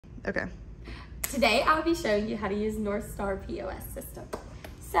Okay. Today I'll be showing you how to use northstar POS system.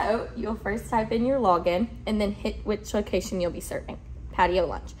 So you'll first type in your login and then hit which location you'll be serving, patio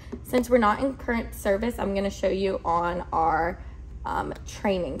lunch. Since we're not in current service, I'm gonna show you on our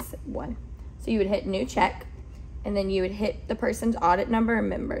trainings one. So you would hit new check, and then you would hit the person's audit number or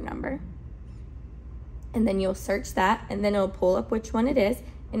member number. And then you'll search that, and then it'll pull up which one it is,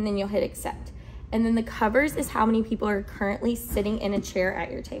 and then you'll hit accept. And then the covers is how many people are currently sitting in a chair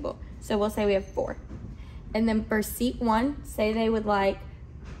at your table. So we'll say we have 4. And then for seat 1, say they would like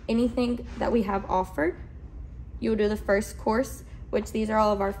anything that we have offered. You'll do the first course, which these are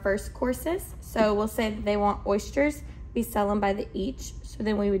all of our first courses. So we'll say that they want oysters, we sell them by the each. So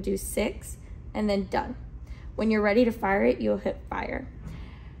then we would do 6 and then done. When you're ready to fire it, you'll hit fire.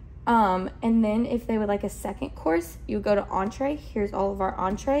 And then if they would like a second course, you go to entree. Here's all of our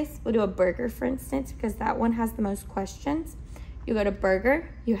entrees. We'll do a burger, for instance, because that one has the most questions. You go to burger.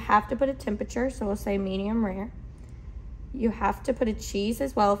 You have to put a temperature, so we'll say medium rare. You have to put a cheese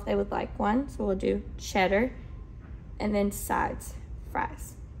as well if they would like one, so we'll do cheddar. And then sides,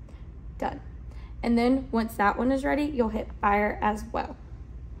 fries. Done. And then once that one is ready, you'll hit fire as well.